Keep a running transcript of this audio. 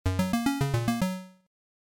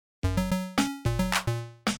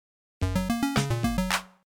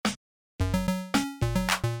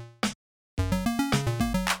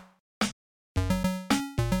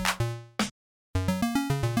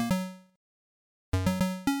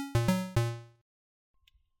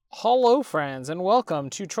Hello, friends, and welcome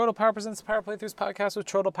to Troidal Power Presents the Power Playthroughs podcast with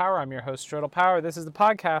Troidal Power. I'm your host, Troidal Power. This is the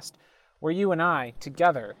podcast where you and I,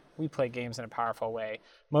 together, we play games in a powerful way.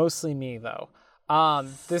 Mostly me, though.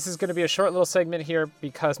 This is going to be a short little segment here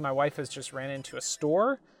because my wife has just ran into a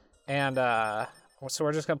store, and so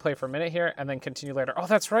we're just going to play for a minute here and then continue later. Oh,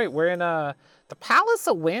 that's right. We're in the Palace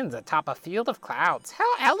of Winds atop a field of clouds. How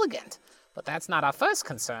elegant. But that's not our first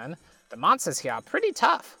concern. The monsters here are pretty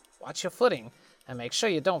tough. Watch your footing. And make sure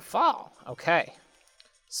you don't fall. Okay.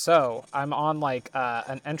 So I'm on like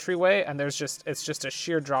an entryway, and it's just a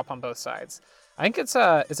sheer drop on both sides. I think it's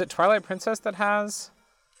is it Twilight Princess that has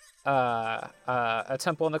a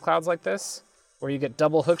temple in the clouds like this, where you get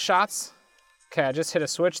double hook shots. Okay, I just hit a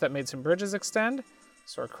switch that made some bridges extend.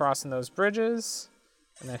 So we're crossing those bridges,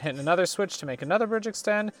 and then hitting another switch to make another bridge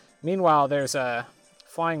extend. Meanwhile, there's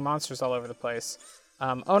flying monsters all over the place.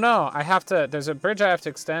 Oh no, there's a bridge I have to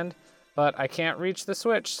extend. But I can't reach the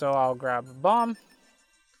switch, so I'll grab a bomb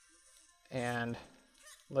and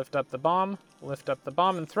lift up the bomb,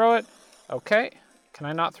 and throw it. Okay, can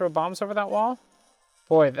I not throw bombs over that wall?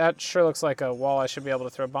 Boy, that sure looks like a wall I should be able to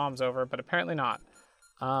throw bombs over, but apparently not.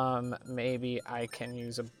 Maybe I can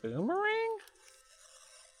use a boomerang?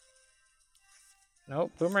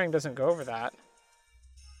 Nope, boomerang doesn't go over that.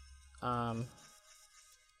 Can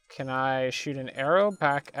I shoot an arrow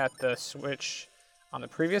back at the switch on the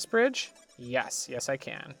previous bridge? Yes, I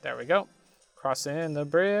can. There we go. Crossing the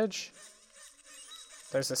bridge.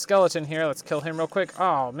 There's a skeleton here. Let's kill him real quick.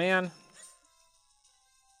 Oh, man.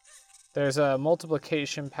 There's a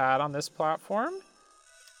multiplication pad on this platform.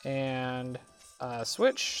 And a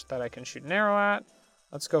switch that I can shoot an arrow at.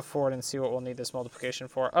 Let's go forward and see what we'll need this multiplication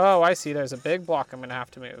for. Oh, I see. There's a big block I'm going to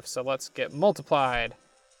have to move. So let's get multiplied.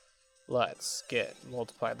 Like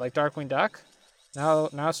Darkwing Duck.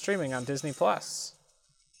 Now streaming on Disney+.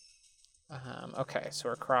 Okay, so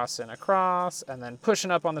we're crossing across and then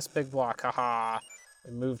pushing up on this big block. Haha,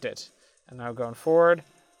 we moved it. And now going forward.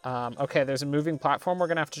 Okay, there's a moving platform we're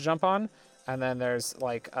going to have to jump on. And then there's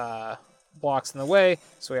like blocks in the way,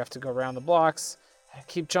 so we have to go around the blocks. And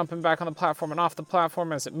keep jumping back on the platform and off the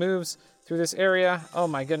platform as it moves through this area. Oh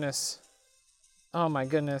my goodness.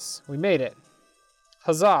 We made it.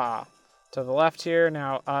 Huzzah. To the left here.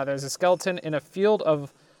 Now, there's a skeleton in a field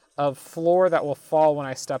of floor that will fall when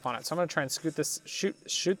I step on it. So I'm going to try and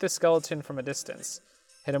shoot this skeleton from a distance.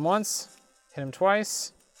 Hit him once. Hit him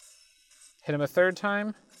twice. Hit him a third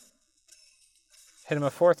time. Hit him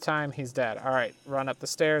a fourth time. He's dead. All right. Run up the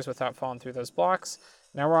stairs without falling through those blocks.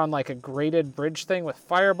 Now we're on like a graded bridge thing with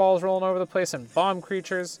fireballs rolling over the place and bomb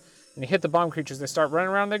creatures. When you hit the bomb creatures, they start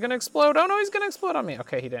running around. They're going to explode. Oh, no, he's going to explode on me.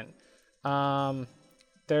 Okay, he didn't.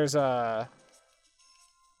 There's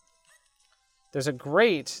a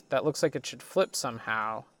grate that looks like it should flip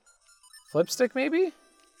somehow. Flipstick, maybe?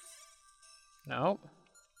 Nope.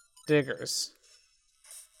 Diggers.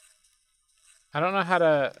 I don't know how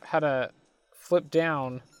to flip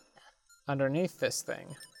down underneath this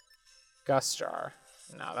thing. Gust jar.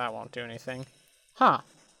 No, that won't do anything. Huh.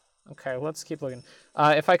 Okay, let's keep looking.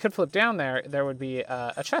 If I could flip down there, there would be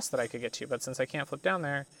a chest that I could get to, but since I can't flip down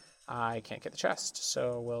there, I can't get the chest,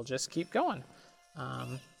 so we'll just keep going.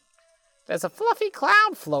 There's a fluffy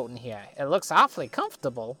cloud floating here. It looks awfully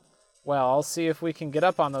comfortable. Well, I'll see if we can get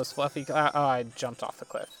up on those fluffy clouds. Oh, I jumped off the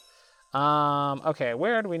cliff. Okay,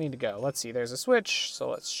 where do we need to go? Let's see, there's a switch, so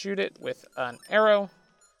let's shoot it with an arrow.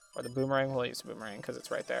 Or the boomerang. We'll use the boomerang because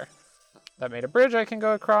it's right there. That made a bridge I can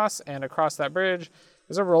go across, and across that bridge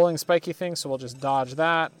is a rolling spiky thing, so we'll just dodge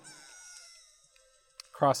that.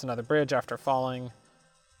 Cross another bridge after falling,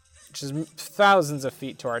 which is thousands of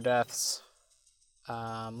feet to our deaths.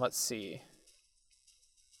 Let's see.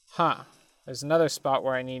 There's another spot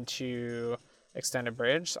where I need to extend a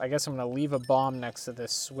bridge. I guess I'm going to leave a bomb next to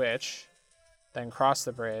this switch, then cross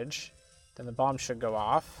the bridge. Then the bomb should go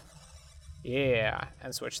off. Yeah,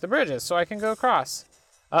 and switch the bridges so I can go across.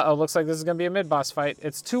 Uh-oh, looks like this is going to be a mid-boss fight.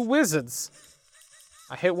 It's two wizards.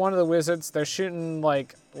 I hit one of the wizards. They're shooting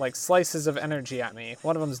like slices of energy at me.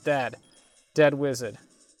 One of them's dead. Dead wizard.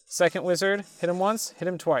 Second wizard, hit him once, hit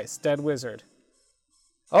him twice. Dead wizard.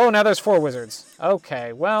 Oh, now there's 4 wizards.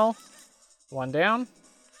 Okay, well, 1 down,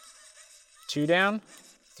 2 down,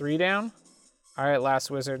 3 down. All right, last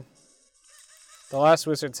wizard. The last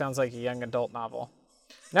wizard sounds like a young adult novel.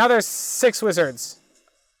 Now there's 6 wizards.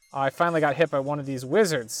 Oh, I finally got hit by one of these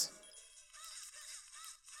wizards.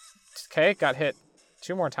 Okay, got hit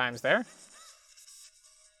 2 more times there.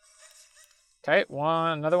 Okay,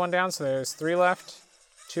 another one down, so there's 3 left.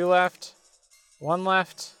 2 left, 1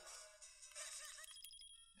 left.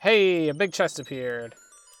 Hey, a big chest appeared.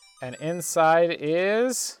 And inside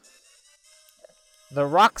is The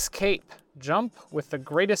Rock's Cape. Jump with the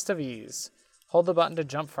greatest of ease. Hold the button to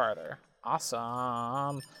jump farther.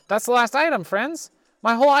 Awesome. That's the last item, friends.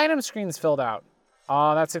 My whole item screen's filled out.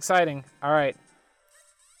 Oh, that's exciting. All right.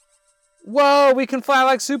 Whoa, we can fly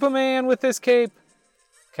like Superman with this cape.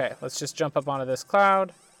 Okay, let's just jump up onto this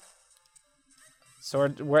cloud. So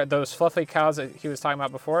we're those fluffy clouds that he was talking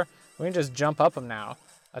about before, we can just jump up them now.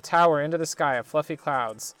 A tower into the sky of fluffy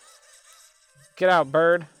clouds. Get out,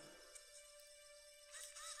 bird.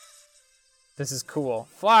 This is cool.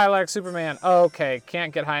 Fly like Superman. Okay,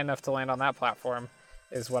 can't get high enough to land on that platform,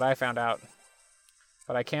 is what I found out.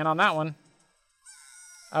 But I can on that one.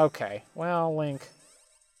 Okay, well, Link.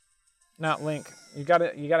 Not Link. You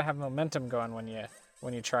gotta have momentum going when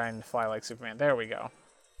you try and fly like Superman. There we go.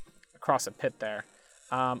 Across a pit there.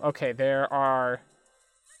 Okay, there are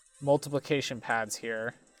multiplication pads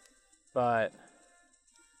here, but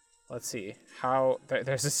let's see how.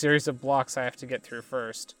 There's a series of blocks I have to get through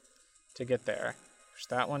first to get there. Push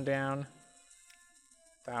that one down.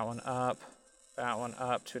 That one up. That one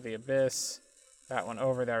up to the abyss. That one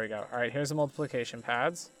over. There we go. All right, here's the multiplication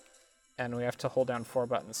pads, and we have to hold down 4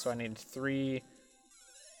 buttons. So I need 3.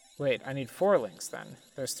 Wait, I need 4 links then.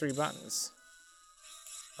 There's 3 buttons.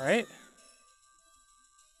 Right?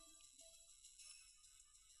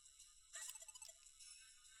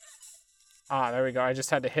 Ah, there we go. I just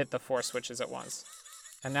had to hit the 4 switches at once.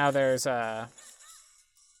 And now there's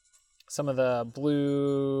some of the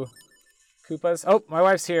blue Koopas. Oh, my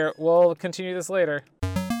wife's here. We'll continue this later.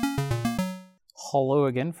 Hello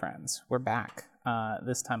again, friends. We're back.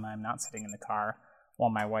 This time I'm not sitting in the car while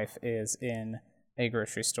my wife is in a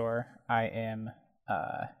grocery store. I am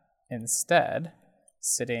instead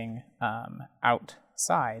sitting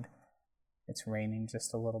outside. It's raining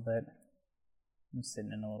just a little bit. I'm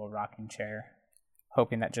sitting in a little rocking chair,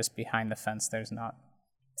 hoping that just behind the fence there's not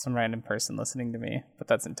some random person listening to me, but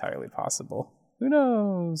that's entirely possible. Who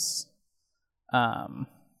knows? Hang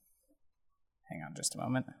on just a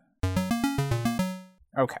moment.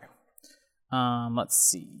 Okay. Let's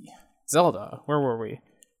see. Zelda, where were we?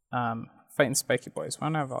 Fighting spiky boys. Why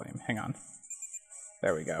don't I have volume? Hang on.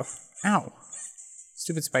 There we go. Ow.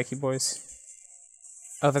 Stupid spiky boys.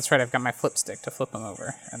 Oh, that's right, I've got my flip stick to flip them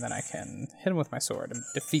over, and then I can hit them with my sword and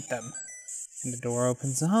defeat them. And the door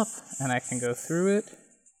opens up, and I can go through it.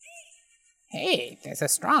 Hey, there's a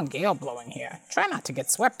strong gale blowing here. Try not to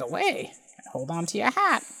get swept away, and hold on to your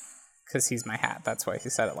hat. Because he's my hat, that's why he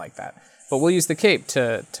said it like that. But we'll use the cape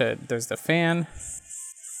to there's the fan.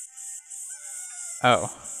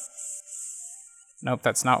 Oh. Nope,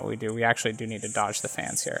 that's not what we do. We actually do need to dodge the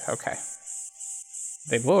fans here. Okay.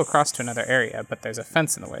 They blow across to another area, but there's a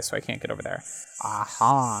fence in the way, so I can't get over there.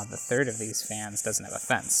 Aha, the third of these fans doesn't have a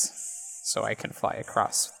fence, so I can fly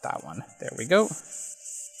across that one. There we go.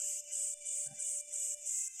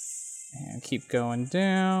 And keep going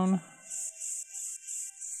down.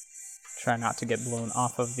 Try not to get blown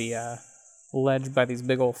off of the ledge by these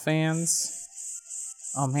big old fans.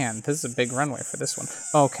 Oh man, this is a big runway for this one.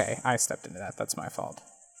 Okay, I stepped into that. That's my fault.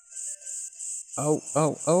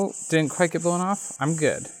 Oh, didn't quite get blown off? I'm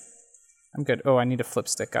good. Oh, I need a flip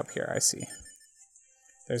stick up here, I see.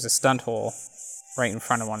 There's a stunt hole right in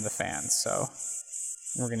front of one of the fans, so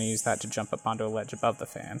we're going to use that to jump up onto a ledge above the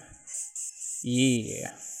fan.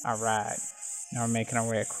 Yeah, alright. Now we're making our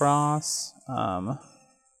way across.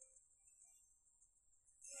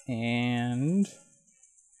 And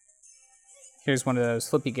here's one of those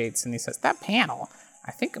flippy gates, and he says, that panel,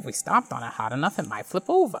 I think if we stopped on it hot enough, it might flip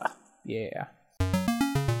over. Yeah.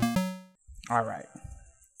 Alright.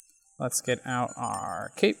 Let's get out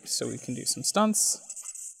our cape so we can do some stunts.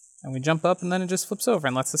 And we jump up and then it just flips over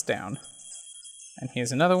and lets us down. And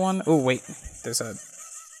here's another one. Oh, wait. There's a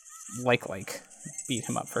like. Beat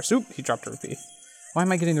him up first. Oop, he dropped a rupee. Why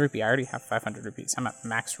am I getting the rupee? I already have 500 rupees. I'm at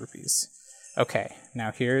max rupees. Okay,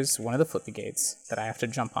 now here's one of the flippy gates that I have to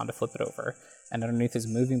jump on to flip it over. And underneath is a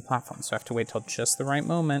moving platform, so I have to wait till just the right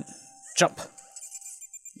moment. Jump!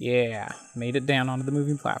 Yeah, made it down onto the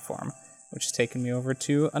moving platform, which has taken me over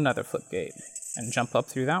to another flip gate. And jump up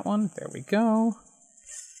through that one. There we go.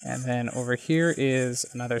 And then over here is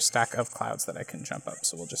another stack of clouds that I can jump up.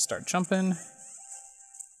 So we'll just start jumping.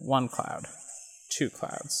 1 cloud, 2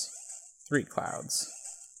 clouds, 3 clouds,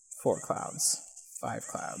 4 clouds, 5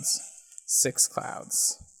 clouds, 6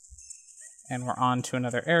 clouds. And we're on to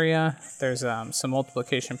another area. There's some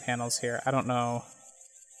multiplication panels here. I don't know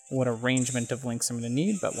what arrangement of links I'm going to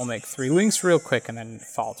need, but we'll make 3 links real quick and then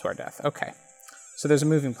fall to our death. Okay, so there's a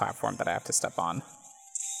moving platform that I have to step on.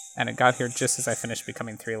 And it got here just as I finished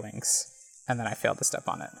becoming 3 links, and then I failed to step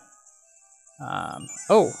on it.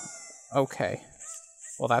 Oh, okay.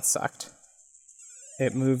 Well, that sucked.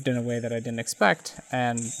 it moved in a way that I didn't expect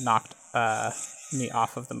and knocked me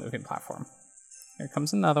off of the moving platform. Here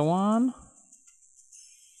comes another one.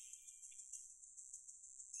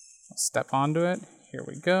 I'll step onto it. Here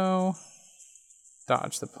we go.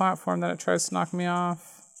 Dodge the platform that it tries to knock me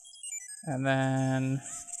off. And then...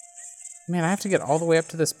 Man, I have to get all the way up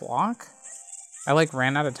to this block? I,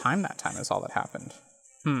 ran out of time that time is all that happened.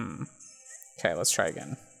 Okay, let's try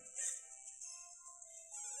again.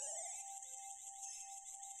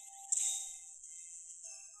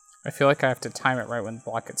 I feel like I have to time it right when the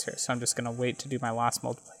block gets here, so I'm just going to wait to do my last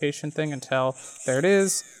multiplication thing until... There it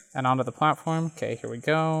is, and onto the platform. Okay, here we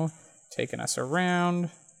go. Taking us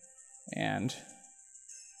around, and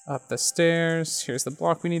up the stairs. Here's the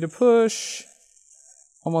block we need to push.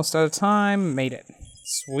 Almost out of time. Made it.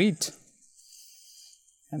 Sweet.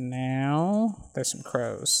 And now, there's some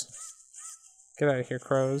crows. Get out of here,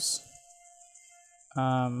 crows.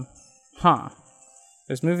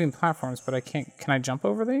 There's moving platforms, but I can't... Can I jump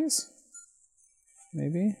over these?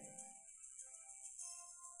 Maybe?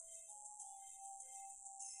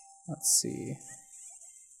 Let's see.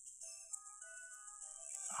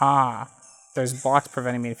 There's blocks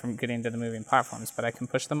preventing me from getting to the moving platforms, but I can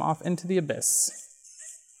push them off into the abyss.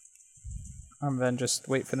 And then just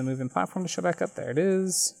wait for the moving platform to show back up. There it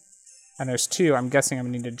is. And there's two. I'm guessing I'm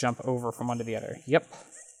going to need to jump over from one to the other. Yep.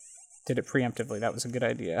 Did it preemptively. That was a good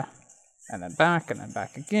idea. And then back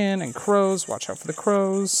again. And crows. Watch out for the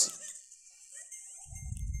crows.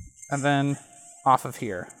 And then off of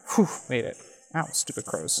here. Whew, made it. Ow, stupid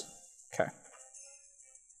crows. Okay.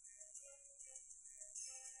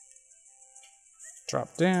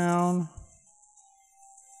 Drop down.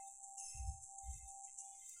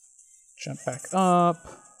 Jump back up.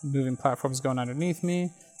 Moving platform's going underneath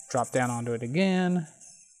me. Drop down onto it again.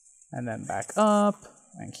 And then back up.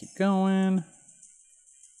 And keep going.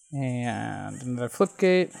 And another flip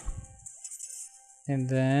gate. And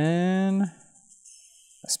then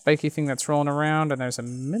a spiky thing that's rolling around. And there's a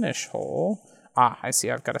minish hole. I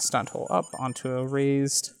see. I've got a stunt hole up onto a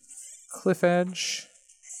raised cliff edge.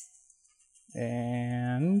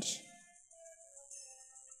 And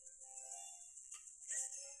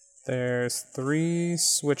there's 3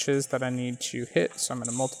 switches that I need to hit, so I'm going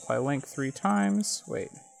to multiply link 3 times. Wait.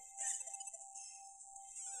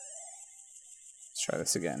 Let's try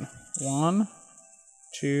this again. 1,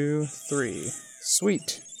 2, 3.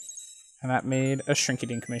 Sweet. And that made a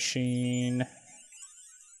Shrinky-Dink machine.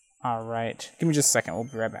 All right. Give me just a second. We'll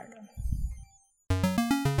be right back.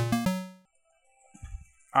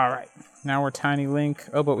 All right. Now we're Tiny Link.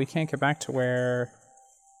 Oh, but we can't get back to where...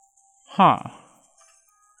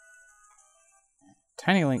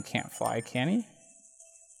 Tiny Link can't fly, can he?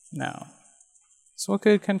 No. So what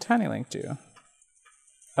good can Tiny Link do?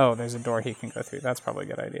 Oh, there's a door he can go through. That's probably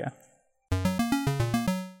a good idea.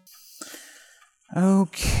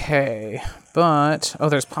 Okay, but... Oh,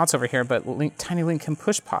 there's pots over here, but Tiny Link can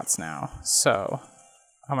push pots now. So,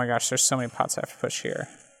 oh my gosh, there's so many pots I have to push here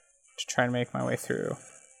to try and make my way through.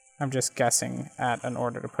 I'm just guessing at an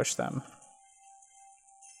order to push them.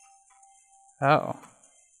 Oh.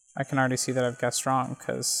 I can already see that I've guessed wrong,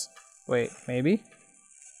 because... Wait, maybe?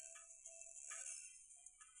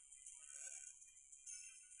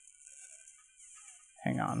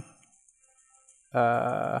 Hang on.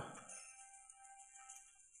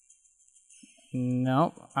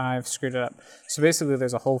 Nope, I've screwed it up. So basically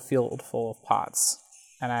there's a whole field full of pots,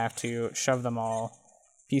 and I have to shove them all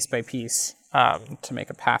piece by piece to make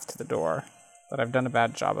a path to the door, but I've done a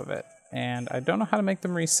bad job of it. And I don't know how to make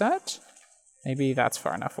them reset. Maybe that's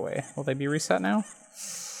far enough away. Will they be reset now?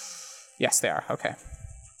 Yes, they are. Okay.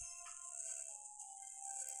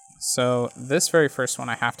 So this very first one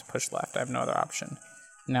I have to push left. I have no other option.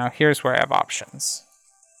 Now here's where I have options.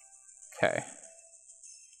 Okay.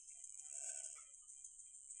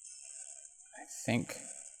 I think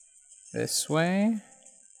this way.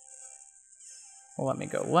 Well, let me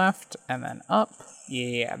go left and then up.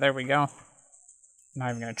 Yeah, there we go. I'm not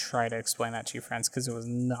even going to try to explain that to you, friends, because it was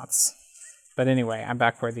nuts. But anyway, I'm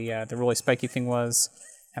back where the really spiky thing was,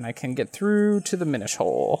 and I can get through to the minish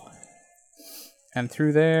hole. And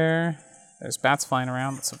through there, there's bats flying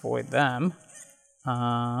around. Let's avoid them.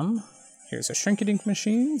 Here's a Shrinky-Dink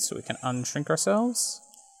machine, so we can unshrink ourselves.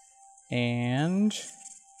 And...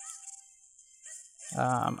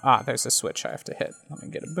 there's a switch I have to hit. Let me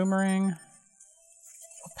get a boomerang.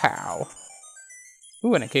 Pow.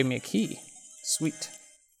 Ooh, and it gave me a key. Sweet.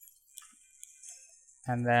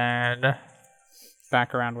 And then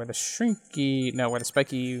back around where the where the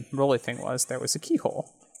spiky rolly thing was, there was a keyhole.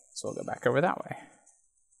 So we'll go back over that way.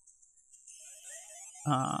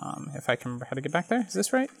 If I can remember how to get back there. Is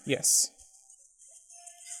this right? Yes.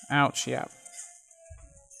 Ouch, yeah.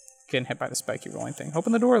 Getting hit by the spiky rolling thing.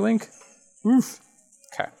 Open the door, Link. Oof.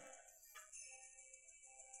 Okay.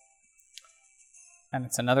 And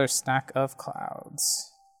it's another stack of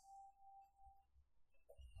clouds.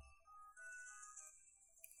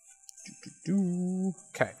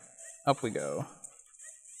 Okay, up we go.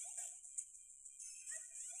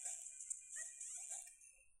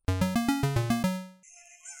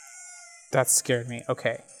 That scared me.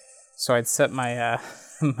 Okay, so I'd set my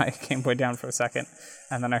my Game Boy down for a second,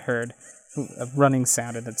 and then I heard a running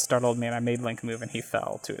sound, and it startled me, and I made Link move, and he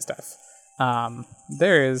fell to his death.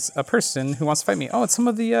 There is a person who wants to fight me. Oh, it's some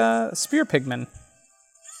of the spear pigmen.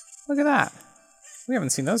 Look at that. We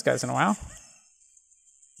haven't seen those guys in a while.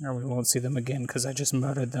 Or we won't see them again because I just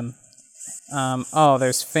murdered them. Oh,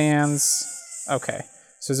 there's fans. Okay,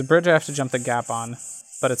 so there's a bridge I have to jump the gap on,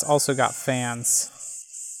 but it's also got fans.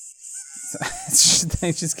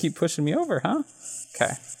 They just keep pushing me over, huh?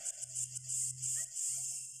 Okay.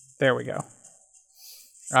 There we go.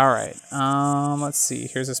 All right. Let's see.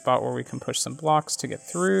 Here's a spot where we can push some blocks to get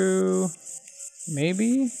through.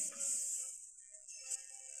 Maybe.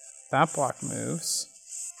 That block moves.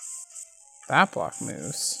 That block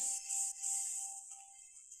moves.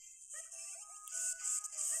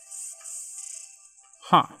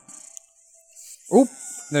 Huh. Oop.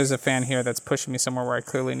 There's a fan here that's pushing me somewhere where I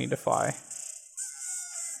clearly need to fly.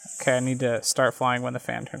 Okay, I need to start flying when the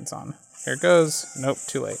fan turns on. Here it goes. Nope,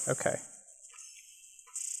 too late. Okay.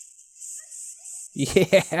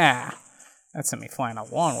 Yeah! That sent me flying a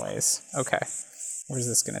long ways. Okay. Where's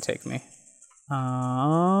this gonna take me?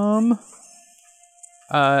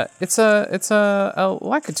 It's a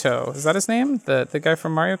Lakitu. Is that his name? The guy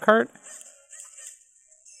from Mario Kart?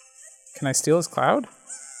 Can I steal his cloud?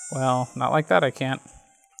 Well, not like that, I can't.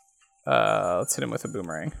 Let's hit him with a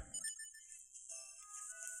boomerang.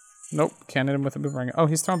 Nope, can't hit him with a boomerang. Oh,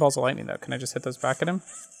 he's throwing balls of lightning, though. Can I just hit those back at him?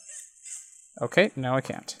 Okay, no, I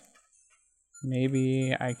can't.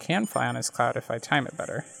 Maybe I can fly on his cloud if I time it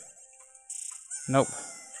better. Nope.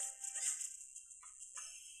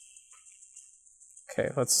 Okay,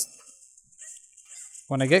 let's...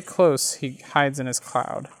 When I get close, he hides in his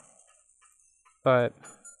cloud. But...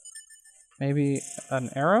 maybe an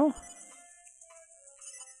arrow?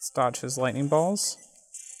 Let's dodge his lightning balls.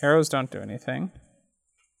 Arrows don't do anything.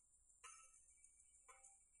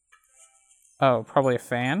 Oh, probably a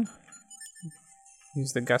fan?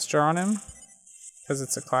 Use the gust jar on him? Because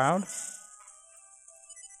it's a cloud?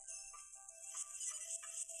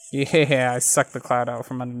 Yeah, I sucked the cloud out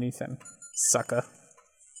from underneath him. Sucker.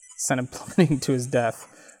 Sent him plummeting to his death.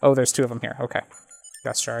 Oh, there's two of them here. Okay.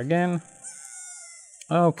 Gust jar again.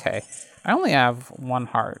 Okay. I only have one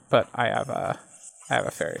heart, but I have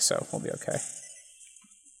a fairy, so we'll be okay.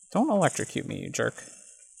 Don't electrocute me, you jerk.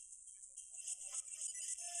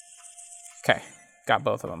 Okay. Got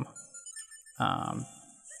both of them.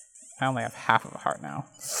 I only have half of a heart now.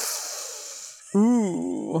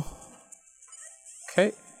 Ooh.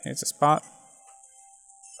 Okay, here's a spot.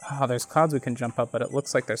 Oh, there's clouds we can jump up, but it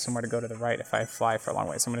looks like there's somewhere to go to the right if I fly for a long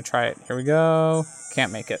way. So I'm going to try it. Here we go.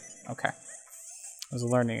 Can't make it. Okay. It was a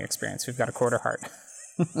learning experience. We've got a quarter heart.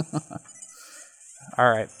 All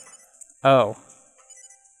right. Oh.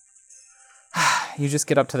 You just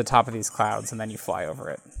get up to the top of these clouds and then you fly over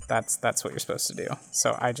it. That's what you're supposed to do.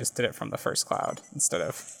 So I just did it from the first cloud instead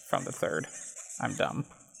of from the third. I'm dumb.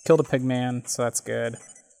 Killed a pigman, so that's good.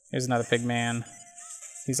 Here's another pigman.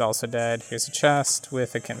 He's also dead. Here's a chest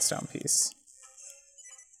with a kinstone piece.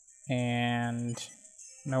 And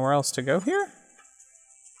nowhere else to go here?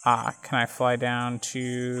 Ah, can I fly down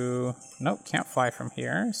to... Nope, can't fly from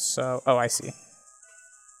here. So, oh, I see.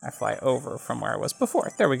 I fly over from where I was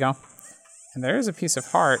before. There we go. And there is a piece of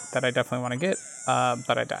heart that I definitely want to get,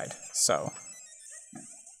 but I died. So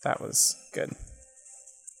that was good.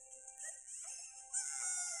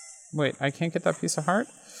 Wait, I can't get that piece of heart?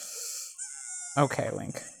 Okay,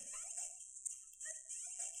 Link.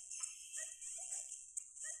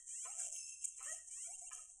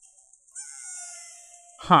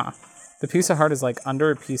 Huh. The piece of heart is like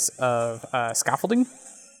under a piece of scaffolding,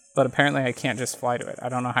 but apparently I can't just fly to it. I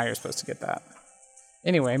don't know how you're supposed to get that.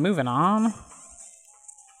 Anyway, moving on.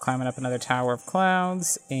 Climbing up another tower of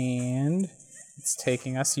clouds, and it's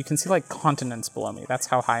taking us... You can see, like, continents below me. That's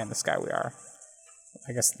how high in the sky we are.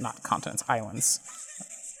 I guess not continents, islands.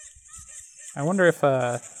 I wonder if,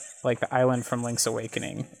 like, the island from Link's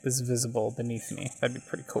Awakening is visible beneath me. That'd be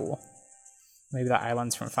pretty cool. Maybe the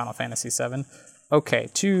islands from Final Fantasy VII. Okay,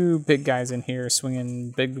 two big guys in here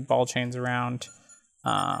swinging big ball chains around.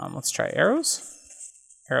 Let's try arrows.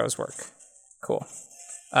 Arrows work. Cool.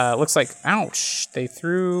 Looks like, ouch, they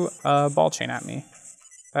threw a ball chain at me.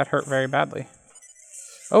 That hurt very badly.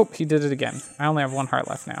 Oh, he did it again. I only have 1 heart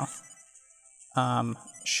left now.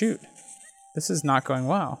 Shoot. This is not going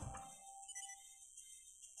well.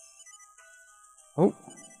 Oh,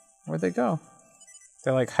 where'd they go?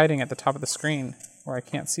 They're like hiding at the top of the screen where I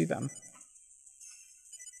can't see them.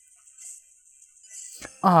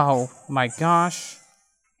 Oh my gosh.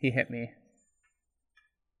 He hit me.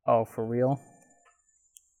 Oh, for real?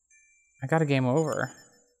 I got a game over.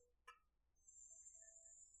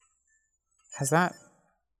 Has that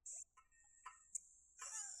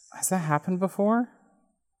happened before?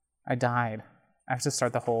 I died. I have to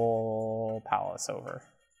start the whole palace over.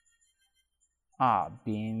 Ah,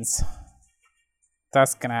 beans.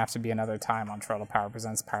 That's gonna have to be another time on Turtle Power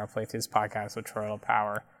Presents Power Playthroughs podcast with Turtle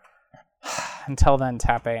Power. Until then,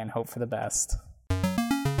 tap A and hope for the best.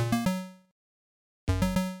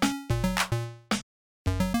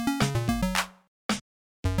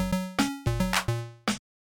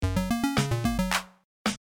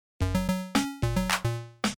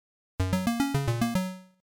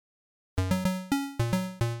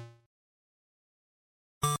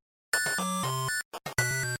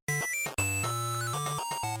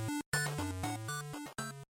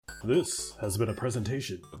 This has been a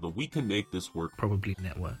presentation of the We Can Make This Work Probably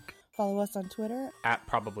Network. Follow us on Twitter At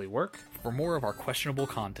Probably Work. For more of our questionable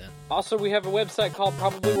content. Also, we have a website called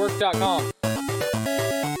probablywork.com.